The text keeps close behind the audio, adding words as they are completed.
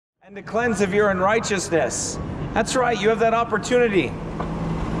And to cleanse of your unrighteousness. That's right, you have that opportunity.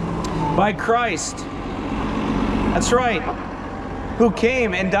 By Christ. That's right. Who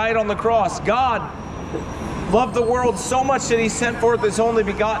came and died on the cross. God loved the world so much that He sent forth His only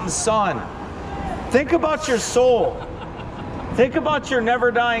begotten Son. Think about your soul. Think about your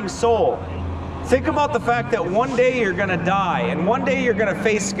never-dying soul. Think about the fact that one day you're going to die, and one day you're going to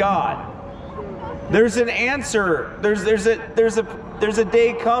face God. There's an answer. There's a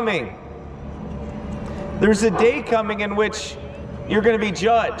day coming. There's a day coming in which you're going to be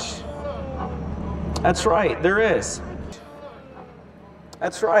judged. That's right, there is.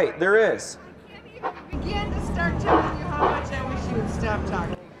 That's right, there is. I can't even begin to start telling you how much I wish you would stop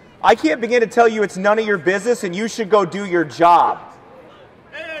talking. I can't begin to tell you it's none of your business and you should go do your job.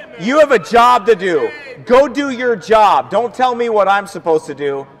 You have a job to do. Go do your job. Don't tell me what I'm supposed to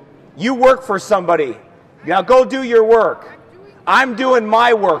do. You work for somebody. Now go do your work. I'm doing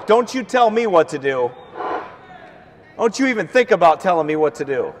my work. Don't you tell me what to do. Don't you even think about telling me what to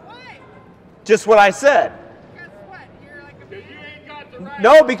do. Just what I said.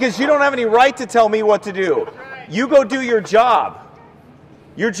 No, because you don't have any right to tell me what to do. You go do your job.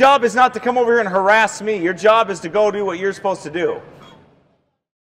 Your job is not to come over here and harass me. Your job is to go do what you're supposed to do.